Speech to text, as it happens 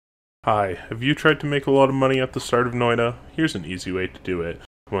Hi, have you tried to make a lot of money at the start of Noita? Here's an easy way to do it.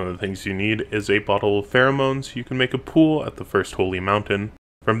 One of the things you need is a bottle of pheromones. You can make a pool at the first holy mountain.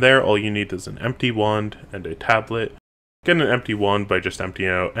 From there, all you need is an empty wand and a tablet. Get an empty wand by just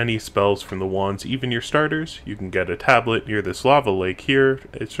emptying out any spells from the wands, even your starters. You can get a tablet near this lava lake here.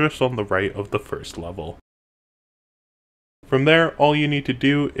 It's just on the right of the first level. From there, all you need to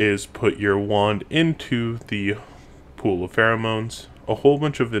do is put your wand into the pool of pheromones. A whole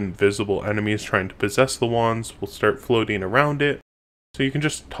bunch of invisible enemies trying to possess the wands will start floating around it, so you can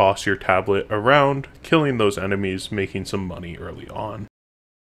just toss your tablet around, killing those enemies, making some money early on.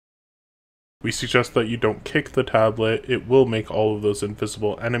 We suggest that you don't kick the tablet. It will make all of those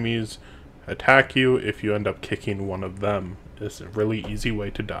invisible enemies attack you if you end up kicking one of them. It's a really easy way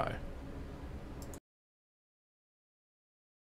to die.